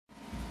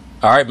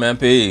All right, man,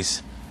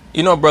 peace.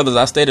 You know, brothers,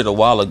 I stated a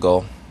while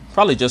ago,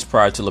 probably just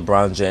prior to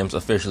LeBron James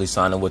officially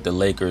signing with the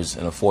Lakers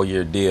in a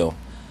 4-year deal,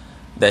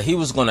 that he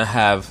was going to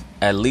have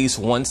at least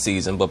one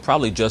season, but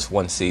probably just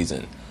one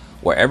season,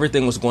 where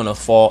everything was going to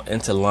fall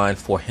into line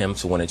for him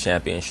to win a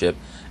championship,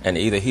 and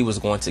either he was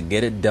going to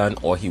get it done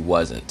or he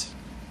wasn't.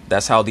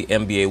 That's how the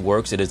NBA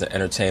works. It is an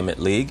entertainment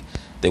league.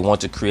 They want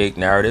to create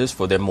narratives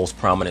for their most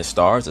prominent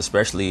stars,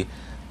 especially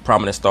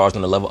prominent stars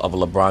on the level of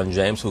LeBron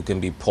James, who can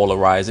be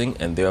polarizing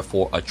and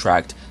therefore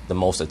attract the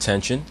most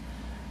attention.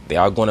 They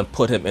are going to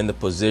put him in the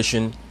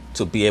position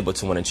to be able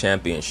to win a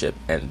championship,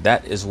 and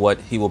that is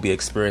what he will be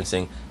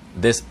experiencing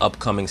this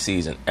upcoming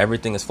season.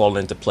 Everything is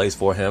falling into place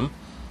for him.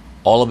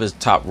 All of his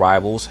top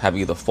rivals have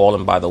either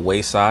fallen by the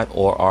wayside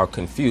or are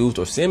confused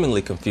or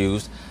seemingly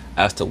confused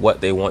as to what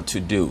they want to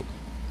do.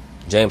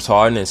 James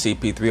Harden and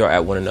CP3 are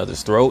at one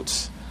another's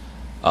throats.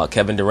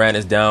 Kevin Durant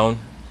is down.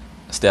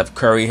 Steph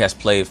Curry has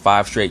played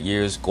 5 straight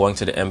years going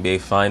to the NBA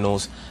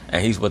Finals,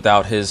 and he's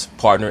without his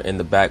partner in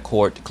the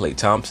backcourt, Klay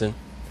Thompson.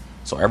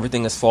 So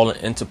everything has fallen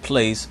into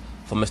place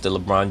for Mr.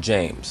 LeBron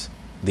James.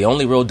 The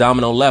only real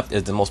domino left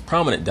is the most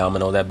prominent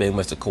domino, that being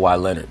Mr.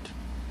 Kawhi Leonard.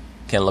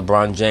 Can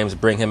LeBron James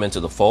bring him into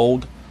the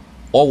fold,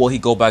 or will he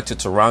go back to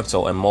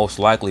Toronto and most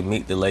likely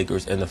meet the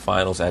Lakers in the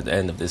finals at the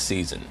end of this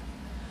season?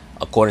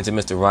 According to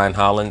Mr. Ryan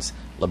Hollins,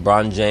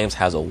 LeBron James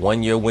has a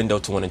 1-year window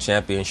to win a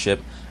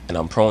championship, and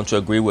I'm prone to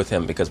agree with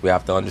him because we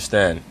have to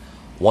understand,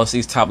 once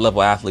these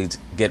top-level athletes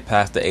get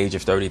past the age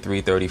of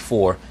 33,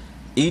 34,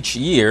 each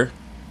year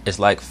is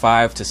like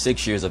 5 to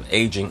 6 years of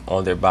aging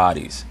on their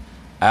bodies.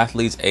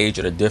 Athletes age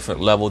at a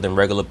different level than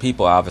regular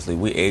people, obviously.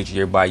 We age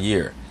year by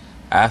year.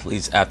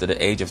 Athletes after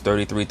the age of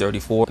 33,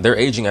 34, they're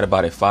aging at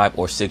about a 5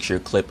 or 6 year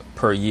clip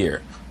per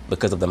year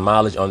because of the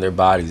mileage on their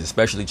bodies,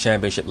 especially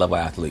championship-level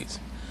athletes.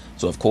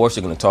 So, of course,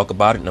 you're going to talk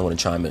about it, and I'm going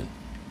to chime in.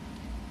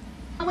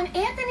 When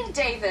Anthony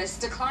Davis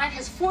declined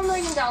his $4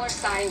 million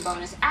signing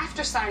bonus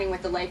after signing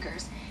with the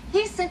Lakers,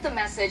 he sent the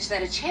message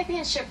that a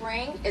championship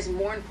ring is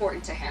more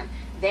important to him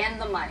than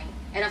the money.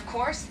 And of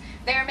course,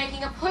 they are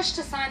making a push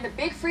to sign the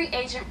big free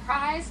agent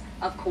prize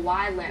of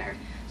Kawhi Leonard.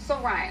 So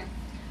Ryan,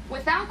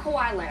 without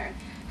Kawhi Leonard,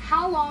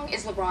 how long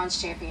is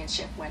LeBron's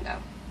championship window?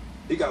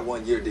 He got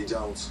 1 year, D.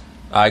 Jones.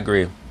 I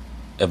agree.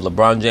 If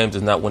LeBron James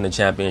does not win the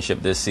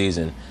championship this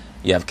season,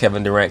 you have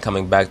Kevin Durant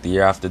coming back the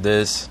year after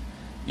this.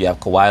 You have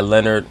Kawhi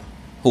Leonard,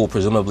 who will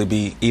presumably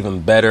be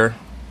even better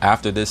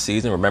after this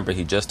season. Remember,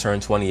 he just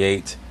turned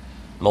 28.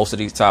 Most of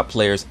these top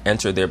players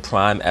enter their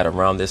prime at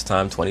around this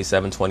time,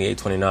 27, 28,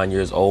 29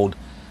 years old.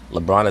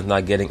 LeBron is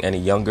not getting any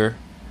younger.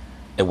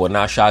 It would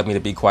not shock me,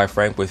 to be quite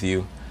frank with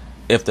you,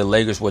 if the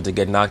Lakers were to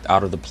get knocked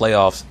out of the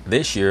playoffs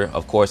this year.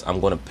 Of course, I'm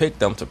going to pick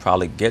them to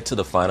probably get to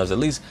the finals, at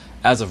least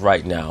as of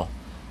right now.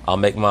 I'll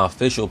make my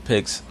official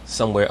picks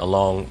somewhere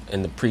along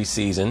in the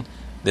preseason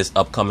this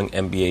upcoming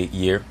NBA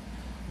year.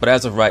 But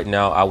as of right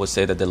now, I would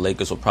say that the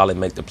Lakers will probably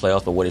make the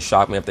playoffs. But would it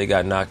shock me if they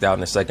got knocked out in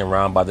the second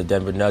round by the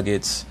Denver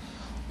Nuggets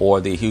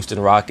or the Houston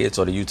Rockets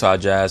or the Utah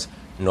Jazz?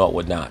 No, it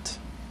would not.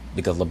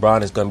 Because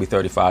LeBron is going to be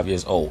 35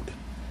 years old.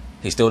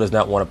 He still does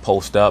not want to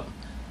post up.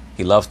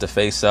 He loves to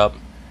face up.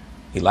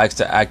 He likes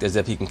to act as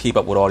if he can keep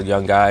up with all the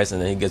young guys,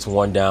 and then he gets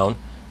worn down.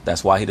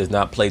 That's why he does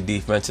not play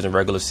defense in the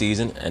regular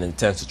season and it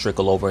tends to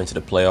trickle over into the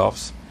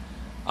playoffs.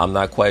 I'm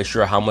not quite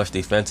sure how much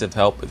defensive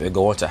help they're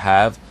going to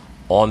have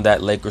on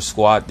that Lakers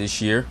squad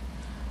this year.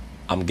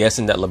 I'm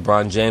guessing that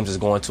LeBron James is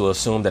going to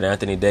assume that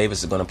Anthony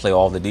Davis is going to play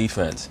all the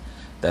defense.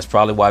 That's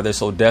probably why they're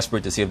so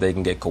desperate to see if they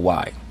can get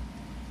Kawhi.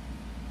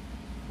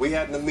 We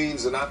had the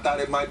memes, and I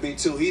thought it might be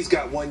too. He's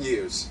got 1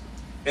 year.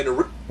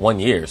 1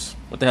 year?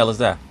 What the hell is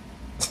that?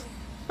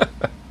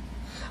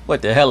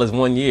 What the hell is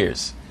 1 year?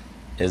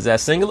 Is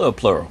that singular or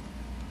plural?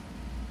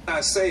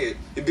 I say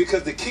it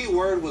because the key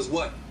word was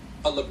what?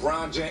 A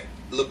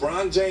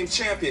LeBron James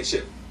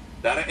championship.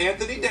 Not an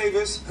Anthony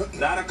Davis,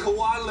 not a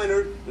Kawhi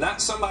Leonard,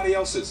 not somebody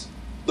else's.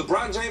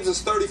 LeBron James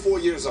is 34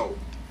 years old.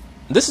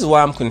 This is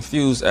why I'm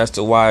confused as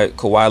to why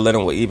Kawhi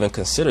Leonard would even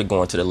consider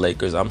going to the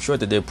Lakers. I'm sure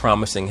that they're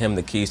promising him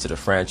the keys to the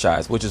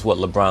franchise, which is what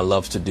LeBron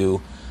loves to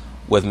do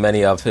with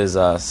many of his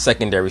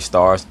secondary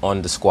stars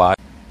on the squad.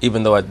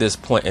 Even though at this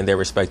point in their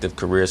respective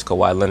careers,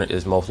 Kawhi Leonard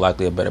is most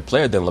likely a better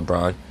player than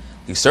LeBron.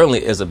 He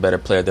certainly is a better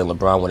player than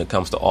LeBron when it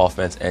comes to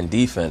offense and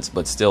defense,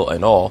 but still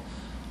in all,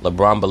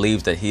 LeBron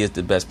believes that he is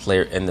the best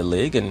player in the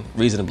league, and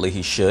reasonably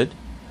he should.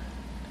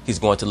 He's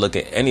going to look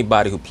at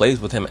anybody who plays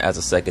with him as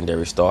a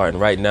secondary star,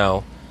 and right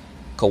now,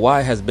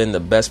 Kawhi has been the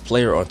best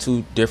player on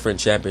 2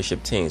 different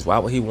championship teams. Why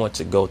would he want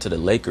to go to the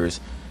Lakers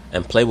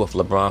and play with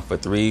LeBron for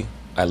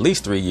at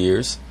least 3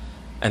 years,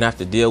 and have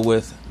to deal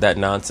with that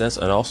nonsense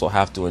and also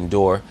have to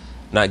endure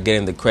not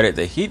getting the credit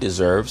that he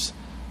deserves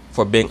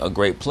for being a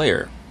great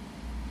player?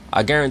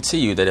 I guarantee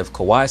you that if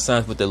Kawhi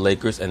signs with the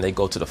Lakers and they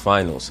go to the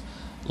finals,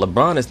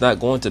 LeBron is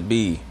not going to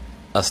be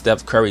a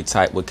Steph Curry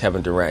type with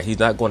Kevin Durant. He's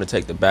not going to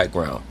take the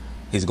background.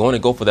 He's going to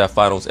go for that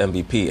finals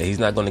MVP, and he's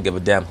not going to give a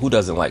damn who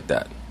doesn't like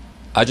that.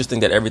 I just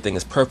think that everything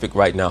is perfect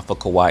right now for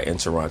Kawhi in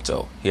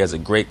Toronto. He has a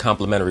great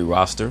complementary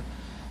roster.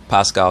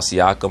 Pascal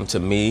Siakam, to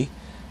me,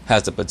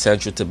 has the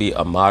potential to be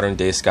a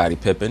modern-day Scottie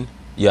Pippen.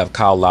 You have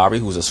Kyle Lowry,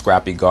 who's a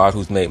scrappy guard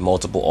who's made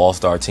multiple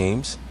All-Star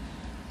teams.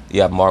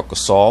 You have Marc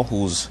Gasol,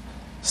 who's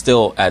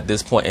still, at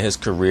this point in his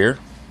career,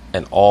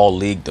 an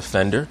all-league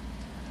defender.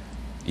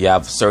 You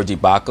have Serge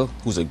Ibaka,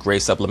 who's a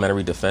great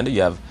supplementary defender.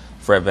 You have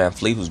Fred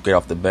VanVleet, who's great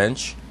off the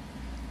bench.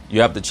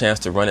 You have the chance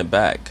to run it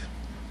back.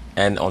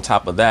 And on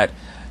top of that,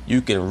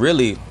 you can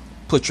really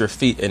put your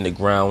feet in the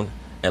ground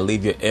and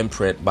leave your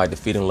imprint by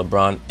defeating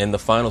LeBron in the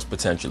finals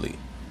potentially.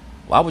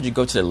 Why would you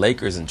go to the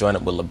Lakers and join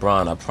up with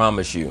LeBron? I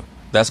promise you,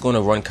 that's going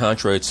to run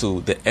contrary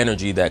to the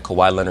energy that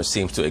Kawhi Leonard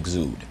seems to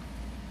exude.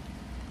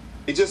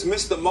 He just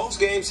missed the most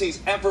games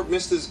he's ever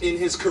missed in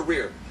his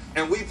career.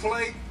 And we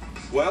play,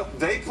 well,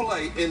 they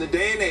play in the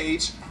day and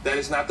age that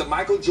is not the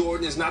Michael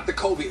Jordan, is not the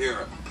Kobe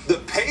era. The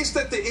pace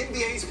that the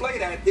NBA's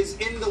played at is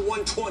in the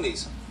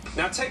 120s.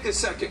 Now take a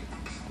second.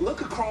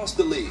 Look across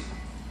the league.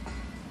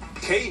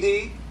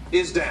 KD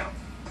is down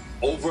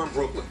over in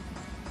Brooklyn.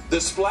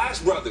 The Splash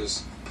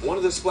Brothers, one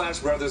of the Splash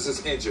Brothers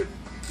is injured.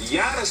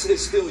 Giannis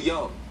is still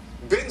young.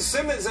 Ben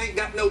Simmons ain't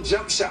got no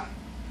jump shot.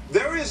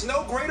 There is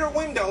no greater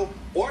window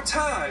or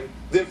time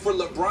than for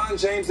LeBron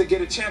James to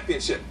get a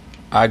championship.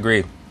 I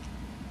agree.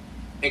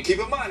 And keep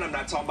in mind, I'm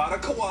not talking about a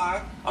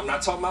Kawhi. I'm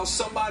not talking about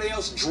somebody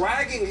else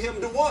dragging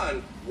him to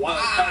one. Wow.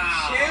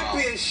 A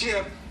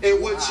championship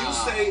in what you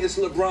say is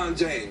LeBron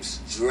James.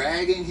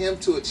 Dragging him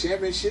to a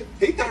championship?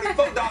 He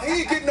 34, dog.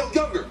 He ain't getting no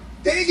younger.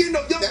 He ain't getting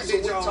no younger. That's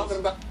what we're talking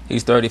about.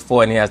 He's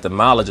 34 and he has the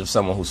mileage of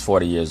someone who's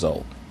 40 years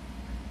old.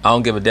 I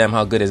don't give a damn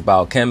how good his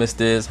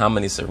biochemist is, how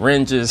many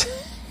syringes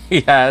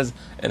he has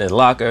in his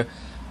locker,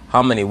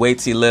 how many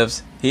weights he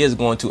lifts. He is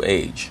going to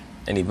age.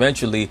 And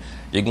eventually,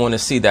 you're going to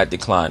see that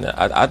decline.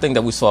 I think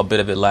that we saw a bit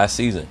of it last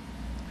season.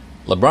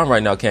 LeBron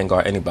right now can't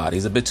guard anybody.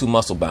 He's a bit too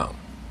muscle-bound.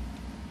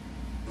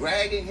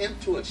 Dragging him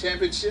to a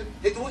championship?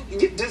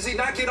 Does he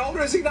not get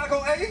older? Is he not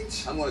going to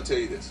age? I'm going to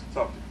tell you this.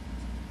 Talk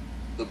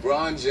to me.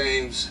 LeBron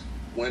James'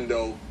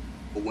 window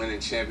for winning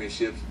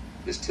championships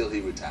is till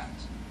he retires.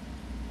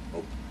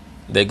 Okay.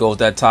 There goes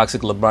that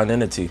toxic LeBron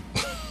entity.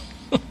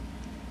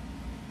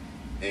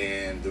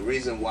 And the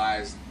reason why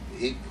is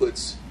he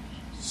puts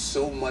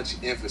so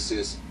much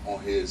emphasis on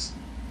his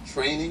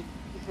training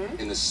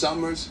in the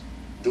summers,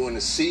 during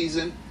the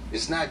season.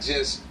 It's not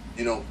just,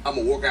 I'm going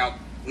to work out,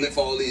 lift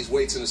all these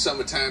weights in the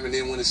summertime, and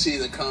then when the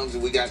season comes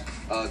and we got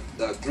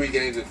 3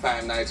 games in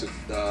 5 nights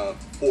or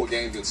 4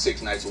 games in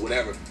 6 nights or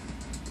whatever,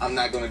 I'm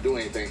not going to do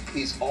anything.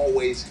 He's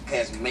always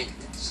has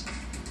maintenance.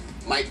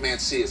 Mike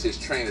Mancias, his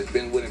trainer, has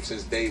been with him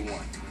since day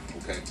one.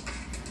 Okay,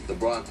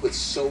 LeBron puts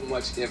so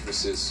much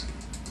emphasis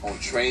on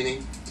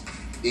training,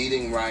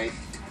 eating right,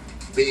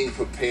 being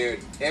prepared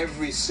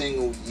every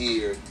single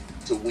year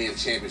to win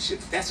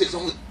championships. That's his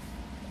only.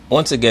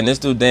 Once again, this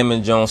dude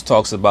Damon Jones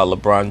talks about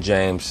LeBron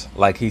James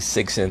like he's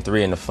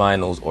 6-3 in the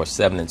finals or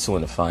 7-2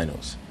 in the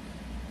finals.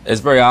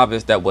 It's very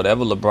obvious that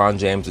whatever LeBron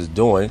James is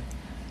doing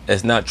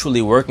is not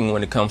truly working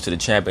when it comes to the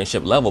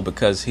championship level,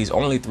 because he's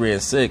only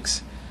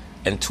 3-6,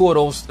 and two of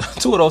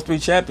those 3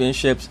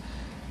 championships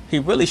he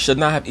really should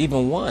not have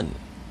even won.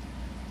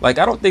 Like,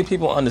 I don't think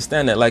people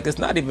understand that. Like, it's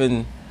not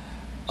even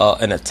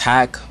an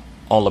attack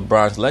on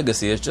LeBron's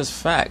legacy. It's just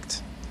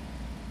fact.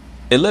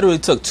 It literally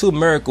took 2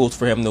 miracles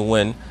for him to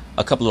win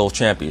a couple of those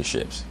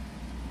championships.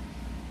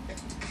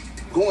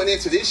 Going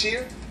into this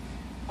year,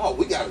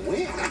 we got to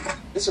win.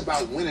 It's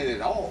about winning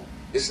it all.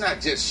 It's not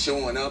just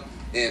showing up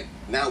and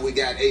now we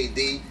got AD.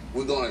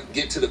 We're going to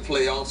get to the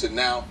playoffs, and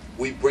now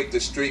we break the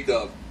streak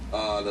of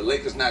the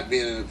Lakers not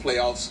being in the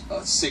playoffs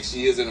 6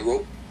 years in a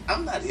row.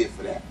 I'm not here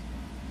for that.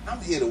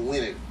 I'm here to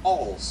win it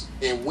all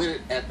and win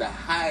it at the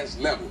highest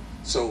level.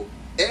 So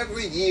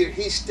every year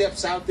he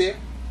steps out there,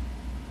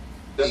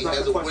 he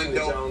has a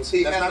window.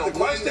 He has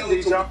a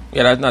window.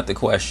 Yeah, that's not the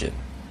question.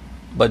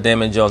 But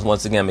Damon Jones,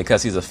 once again,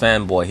 because he's a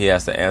fanboy, he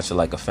has to answer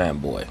like a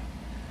fanboy.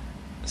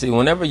 See,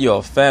 whenever you're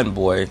a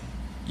fanboy,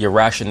 your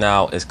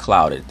rationale is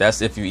clouded.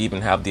 That's if you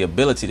even have the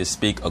ability to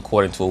speak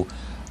according to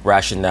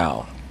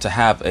rationale, to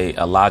have a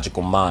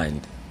logical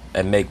mind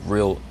and make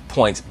real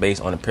points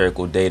based on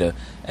empirical data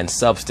and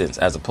substance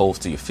as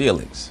opposed to your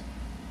feelings.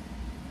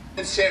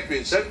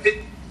 Championship.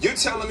 You're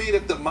telling me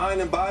that the mind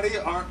and body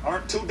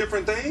aren't 2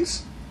 different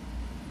things?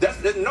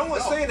 No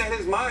one's saying that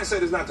his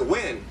mindset is not to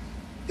win.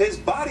 His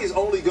body is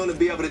only going to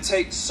be able to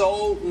take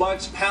so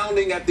much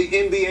pounding at the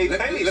NBA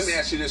pace. Let me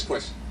ask you this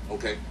question.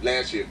 Okay,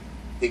 last year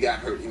he got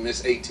hurt. He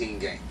missed 18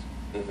 games.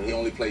 He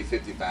only played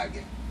 55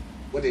 games.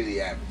 What did he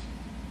average?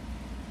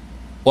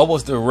 What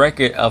was the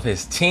record of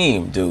his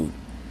team, dude?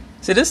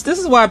 See, this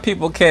is why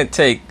people can't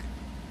take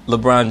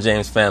LeBron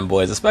James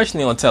fanboys,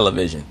 especially on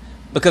television,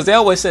 because they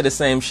always say the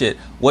same shit.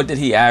 What did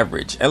he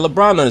average? And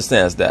LeBron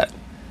understands that.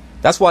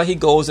 That's why he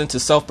goes into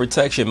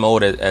self-protection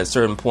mode at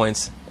certain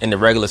points in the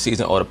regular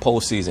season or the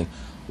postseason,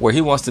 where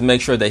he wants to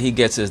make sure that he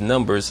gets his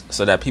numbers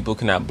so that people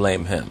cannot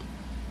blame him.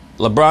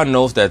 LeBron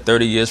knows that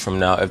 30 years from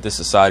now, if this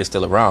society's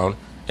still around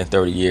in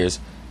 30 years,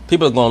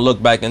 people are going to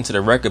look back into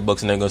the record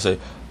books and they're going to say,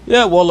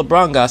 yeah, well,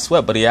 LeBron got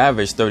swept, but he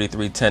averaged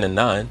 33, 10, and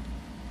 9.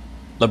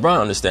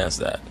 LeBron understands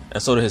that,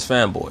 and so do his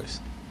fanboys.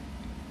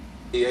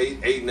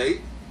 Eight and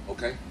 8.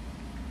 Okay.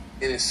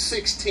 In his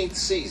 16th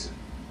season.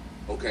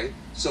 Okay.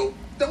 So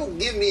don't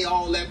give me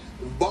all that.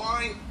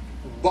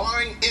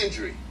 Barring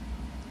injury,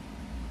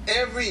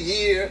 every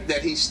year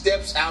that he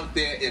steps out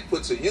there and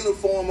puts a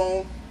uniform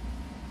on,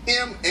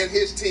 him and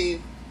his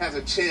team has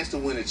a chance to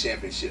win a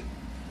championship.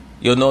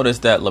 You'll notice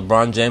that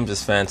LeBron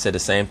James's fans say the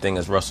same thing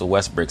as Russell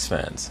Westbrook's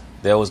fans.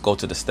 They always go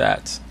to the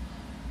stats.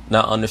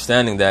 Not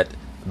understanding that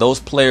those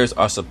players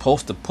are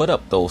supposed to put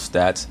up those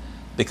stats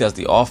because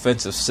the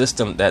offensive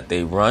system that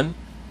they run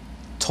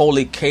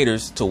totally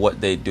caters to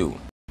what they do.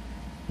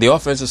 The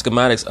offensive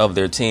schematics of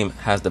their team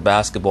has the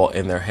basketball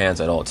in their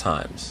hands at all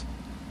times.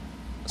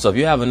 So if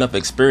you have enough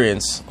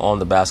experience on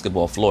the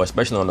basketball floor,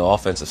 especially on the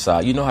offensive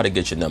side, you know how to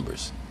get your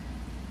numbers.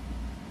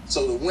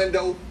 So the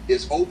window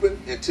is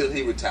open until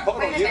he retires.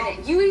 Wait a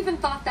minute. You even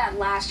thought that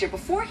last year.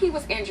 Before he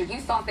was injured, you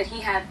thought that he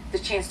had the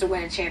chance to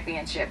win a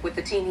championship with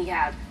the team he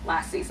had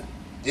last season.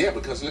 Yeah,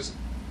 because listen,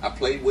 I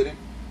played with him,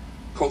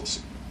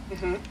 coached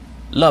him.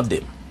 Loved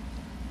him.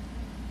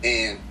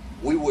 And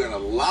we were in a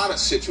lot of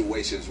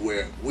situations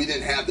where we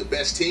didn't have the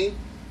best team,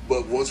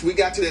 but once we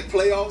got to that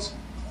playoffs,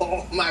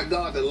 oh my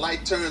God, the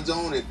light turns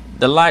on. And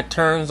the light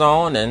turns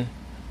on and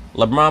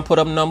LeBron put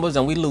up numbers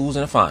and we lose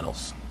in the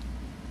finals.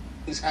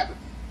 It's happened.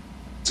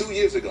 2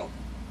 years ago,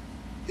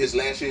 his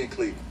last year in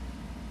Cleveland,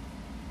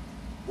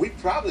 we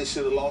probably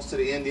should have lost to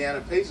the Indiana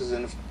Pacers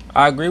in the...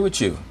 I agree with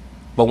you.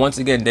 But once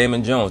again,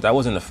 Damon Jones, that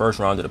was in the first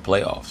round of the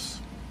playoffs.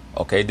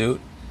 Okay, dude?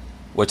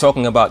 We're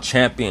talking about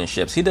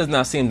championships. He does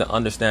not seem to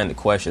understand the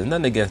question.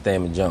 Nothing against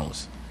Damon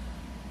Jones.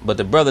 But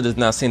the brother does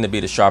not seem to be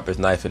the sharpest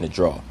knife in the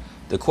drawer.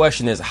 The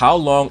question is, how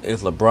long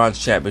is LeBron's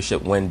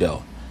championship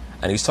window?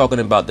 And he's talking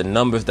about the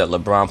numbers that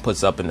LeBron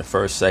puts up in the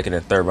first, second,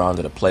 and third round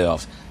of the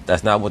playoffs.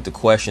 That's not what the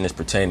question is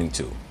pertaining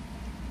to.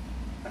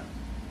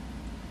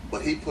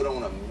 But he put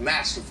on a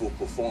masterful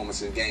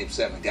performance in Game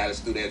 7. Got us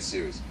through that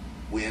series.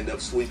 We end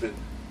up sweeping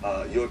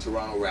your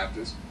Toronto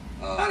Raptors.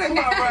 That ain't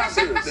my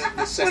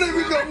Raptors. When did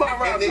we go my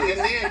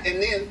Raptors?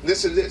 And then,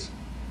 listen to this.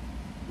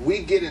 We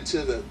get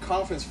into the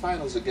conference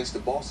finals against the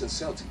Boston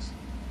Celtics.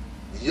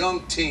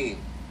 Young team.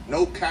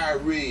 No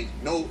Kyrie.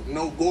 No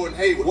Gordon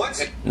Hayward.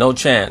 What? No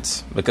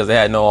chance, because they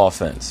had no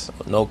offense.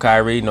 No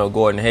Kyrie, no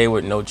Gordon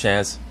Hayward, no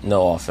chance,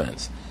 no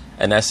offense.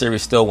 And that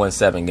series still won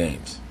 7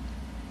 games.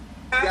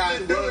 Have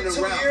to do it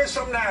 2 years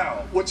from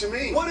now. What you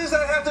mean? What does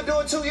that have to do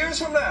with 2 years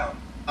from now?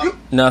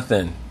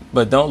 Nothing.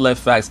 But don't let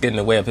facts get in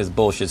the way of his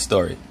bullshit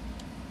story.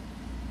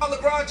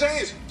 LeBron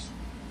James,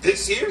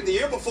 this year, the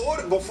year before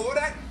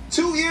that,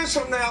 2 years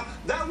from now,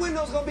 that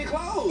window's going to be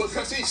closed.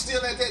 Because he's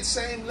still at that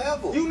same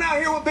level. You not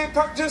hear what Big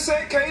Perk just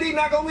said? KD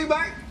not going to be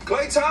back?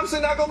 Klay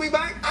Thompson not going to be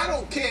back? I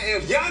don't care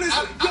if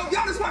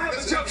Giannis might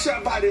have a jump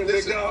shot by then,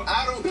 big dog.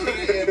 I don't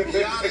care if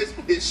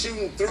Giannis is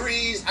shooting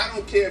threes. I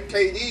don't care if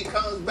KD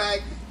comes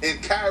back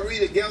and Kyrie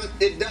together.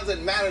 It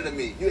doesn't matter to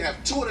me. You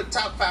have 2 of the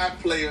top 5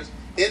 players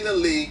in the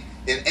league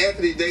in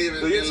Anthony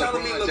Davis So you're and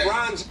telling me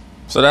LeBron James.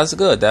 So that's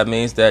good. That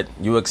means that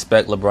you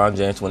expect LeBron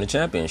James to win a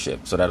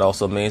championship. So that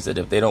also means that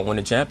if they don't win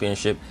a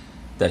championship,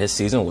 that his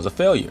season was a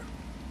failure.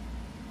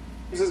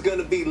 Is going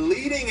to be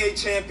leading a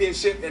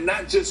championship and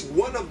not just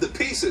one of the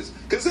pieces.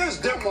 Because there's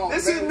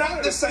this is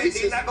not the same.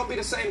 He's not going to be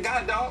the same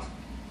guy, dog.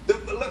 The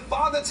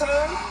Father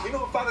Time, you know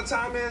what Father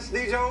Time is,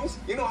 D. Jones?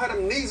 You know how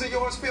them knees of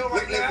yours feel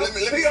right now? Let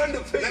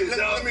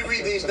me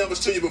read these numbers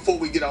to you before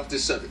we get off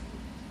this subject.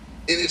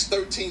 In his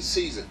 13th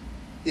season,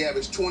 he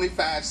averaged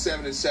 25,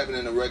 7, and 7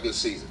 in the regular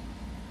season.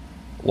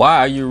 Why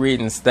are you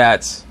reading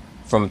stats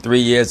from 3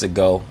 years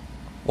ago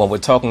when we're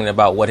talking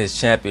about what his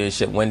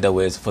championship window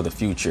is for the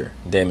future,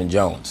 Damon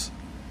Jones?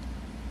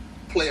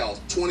 Playoffs,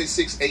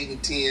 26, 8,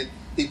 and 10.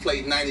 He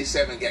played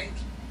 97 games.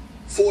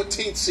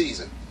 14th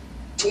season,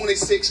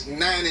 26,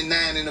 9, and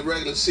 9 in the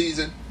regular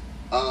season.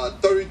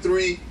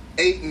 33,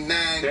 8, and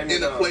 9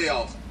 in the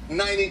playoffs.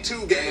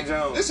 92 games.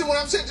 Listen what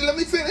I'm saying. Let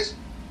me finish.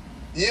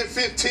 Year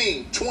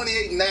 15,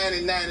 28, 9,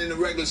 and 9 in the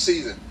regular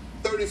season.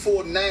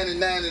 34, 9, and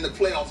 9 in the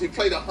playoffs. He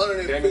played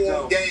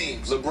 104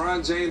 games.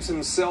 LeBron James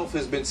himself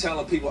has been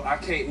telling people, I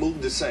can't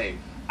move the same.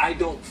 I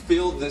don't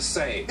feel the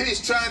same. He's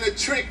trying to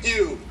trick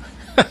you.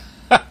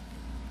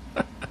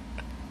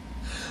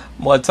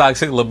 More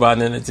toxic LeBron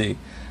entity.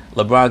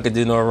 LeBron could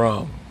do no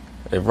wrong.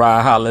 If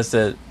Ryan Hollins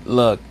said,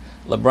 look,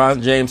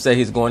 LeBron James said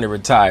he's going to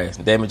retire.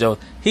 Damon Jones,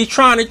 he's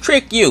trying to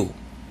trick you.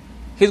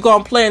 He's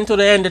going to play until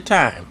the end of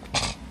time.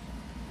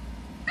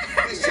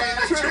 He's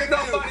trying to trick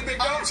you.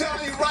 I'm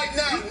telling you right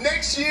now,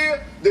 next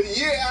year, the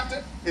year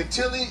after,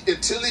 until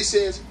he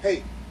says,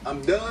 hey,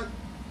 I'm done,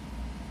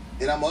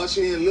 and I'm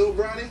ushering in Lil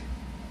Bronny,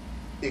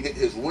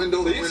 his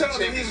window. So you're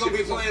telling me he's going to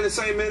be playing the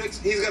same minutes?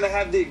 He's going to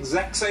have the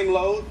exact same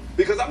load?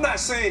 Because I'm not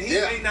saying he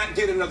may not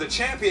get another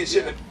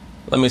championship. Yeah.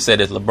 Let me say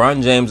this.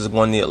 LeBron James is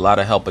going to need a lot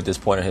of help at this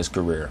point in his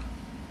career.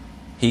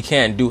 He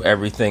can't do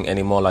everything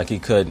anymore like he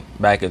could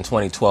back in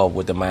 2012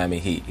 with the Miami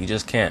Heat. He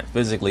just can't.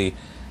 Physically,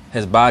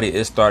 his body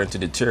is starting to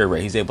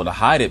deteriorate. He's able to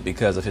hide it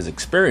because of his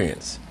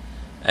experience.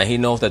 And he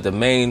knows that the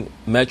main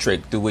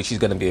metric through which he's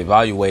going to be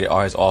evaluated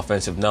are his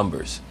offensive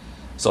numbers.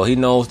 So he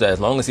knows that as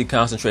long as he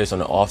concentrates on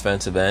the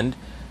offensive end,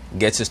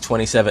 gets his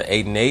 27,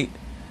 8, and 8,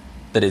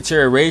 the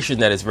deterioration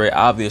that is very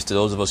obvious to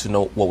those of us who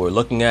know what we're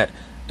looking at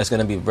is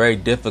going to be very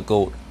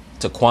difficult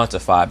to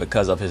quantify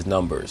because of his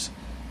numbers.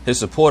 His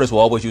supporters will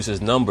always use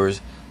his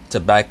numbers to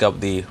back up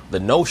the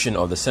notion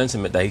or the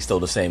sentiment that he's still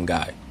the same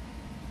guy.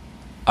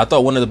 I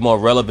thought one of the more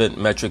relevant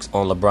metrics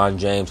on LeBron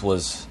James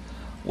was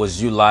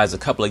utilized a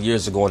couple of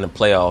years ago in the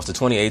playoffs, the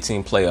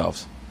 2018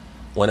 playoffs,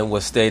 when it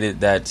was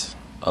stated that,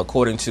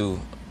 according to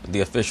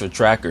the official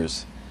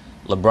trackers,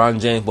 LeBron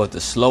James was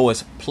the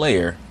slowest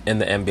player in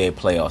the NBA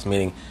playoffs,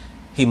 meaning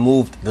he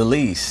moved the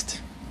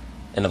least.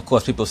 And of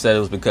course, people said it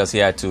was because he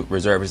had to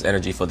reserve his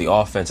energy for the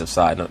offensive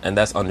side, and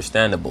that's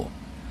understandable.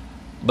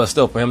 But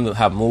still, for him to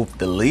have moved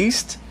the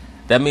least,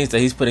 that means that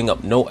he's putting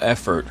up no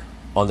effort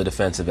on the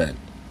defensive end.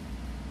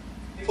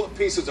 Put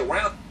pieces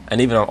around. And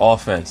even on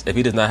offense, if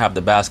he does not have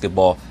the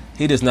basketball,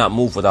 he does not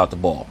move without the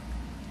ball.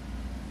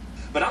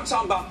 But I'm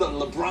talking about the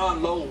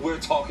LeBron low we're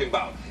talking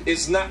about.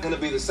 It's not going to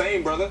be the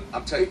same, brother.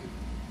 I'm telling you,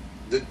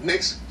 the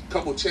next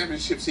couple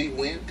championships he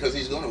win, because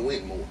he's going to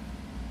win more.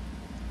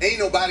 Ain't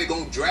nobody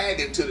going to drag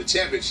him to the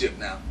championship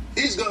now.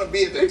 He's going to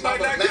be at the top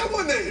of the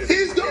mountain.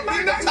 He's going to be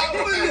at the top of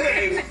the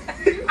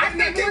mountain. I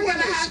think we're going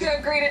to have to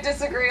agree to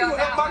disagree on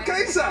that one.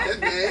 That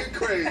man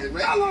crazy,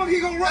 man. How long he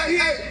going to run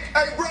here?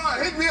 Hey,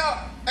 Bron, hit me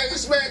up. Hey,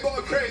 this man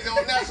going crazy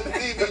on national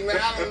TV, man.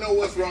 I don't know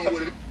what's wrong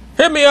with him.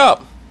 Hit me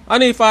up. I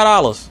need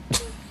 $5.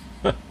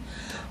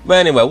 But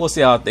anyway, we'll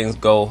see how things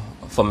go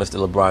for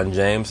Mr. LeBron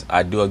James.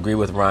 I do agree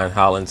with Ryan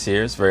Hollins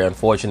here. It's very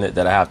unfortunate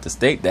that I have to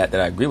state that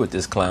I agree with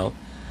this clown.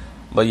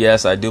 But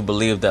yes, I do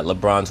believe that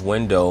LeBron's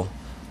window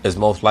is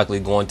most likely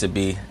going to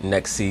be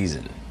next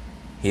season.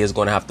 He is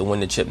going to have to win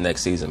the chip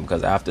next season,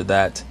 because after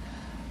that,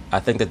 I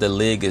think that the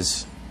league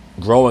is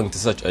growing to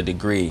such a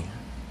degree.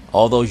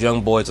 All those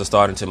young boys are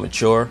starting to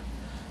mature.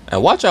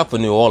 And watch out for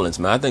New Orleans,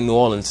 man. I think New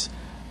Orleans,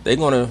 they're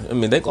going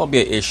to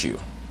be an issue.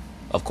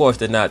 Of course,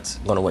 they're not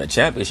going to win a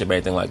championship or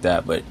anything like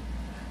that, but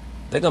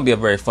they're going to be a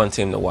very fun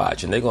team to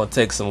watch, and they're going to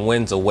take some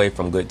wins away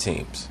from good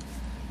teams.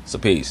 So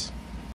peace.